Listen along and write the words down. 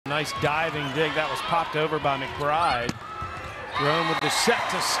Nice diving dig. That was popped over by McBride. Rome with the set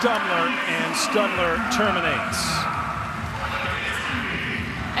to Stumler, and Stumler terminates.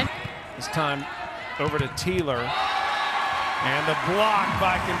 This time over to Teeler. And the block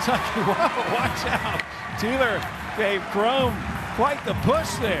by Kentucky. Whoa, watch out. Teeler gave Rome quite the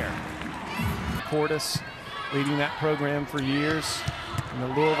push there. Cordis leading that program for years in the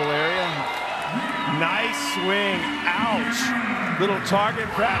Louisville area. Nice swing. Ouch. Little target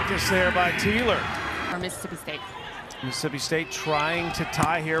practice there by Teeler. For Mississippi State. Mississippi State trying to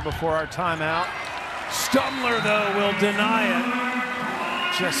tie here before our timeout. Stumler, though, will deny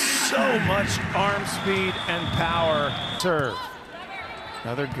it. Just so much arm speed and power. Serve.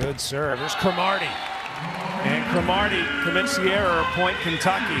 Another good serve. There's Cromartie. And Cromartie commits the error. Point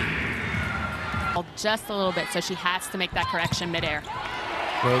Kentucky. Just a little bit, so she has to make that correction midair.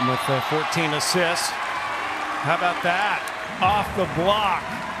 Rome with 14 assists. How about that? Off the block.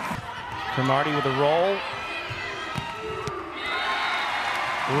 Cromartie with a roll.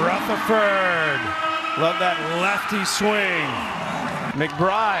 Rutherford. Love that lefty swing.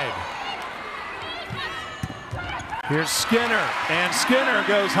 McBride. Here's Skinner. And Skinner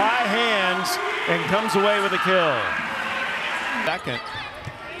goes high hands and comes away with a kill. Second.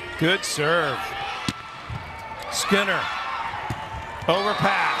 Good serve. Skinner.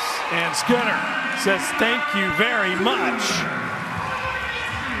 Overpass. And Skinner says thank you very much.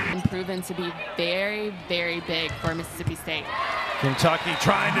 Proven to be very, very big for Mississippi State. Kentucky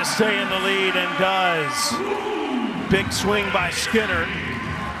trying to stay in the lead and does. Big swing by Skinner.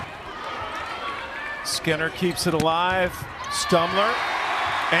 Skinner keeps it alive. Stumler.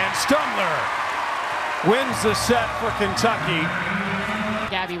 And Stumler wins the set for Kentucky.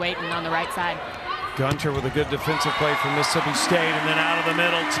 Gabby waiting on the right side. Gunter with a good defensive play from Mississippi State, and then out of the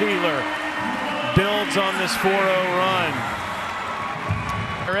middle, Teeler builds on this 4-0 run.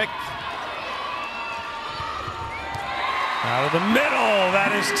 Eric. Out of the middle,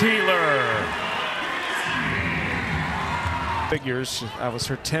 that is Teeler. Figures, that was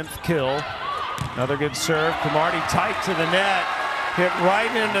her 10th kill. Another good serve. Cromartie tight to the net, hit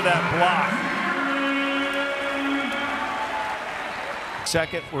right into that block.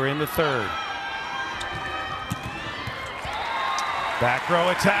 Second, we're in the third. Back row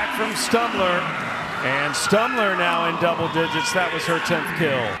attack from Stumler. And Stumler now in double digits. That was her 10th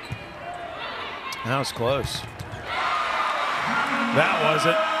kill. That was close. That was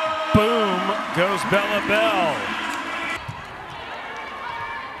it. Boom goes Bella Bell.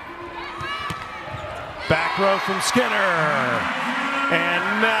 Back row from Skinner. And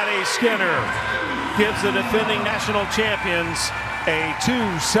Maddie Skinner gives the defending national champions a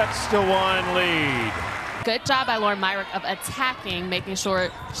 2-1 lead. Good job by Lauren Myrick of attacking, making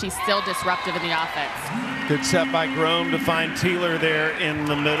sure she's still disruptive in the offense. Good set by Grome to find Teeler there in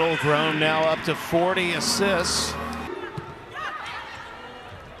the middle. Grome now up to 40 assists.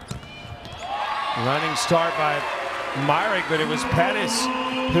 Running start by Myrick, but it was Pettis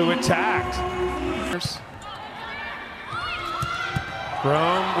who attacked.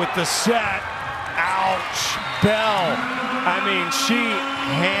 Grome with the set. Ouch. Bell. I mean, she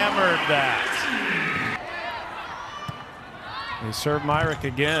hammered that. They serve Myrick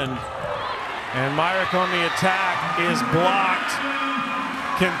again. And Myrick on the attack is blocked.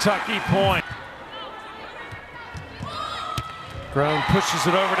 Kentucky point. Grome pushes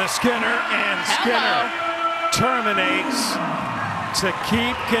it over to Skinner, and Skinner terminates to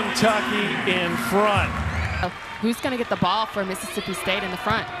keep Kentucky in front. Who's going to get the ball for Mississippi State in the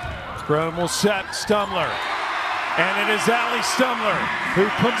front? Grome will set Stumler. And it is Allie Stumler who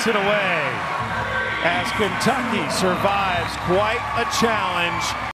puts it away as Kentucky survives quite a challenge.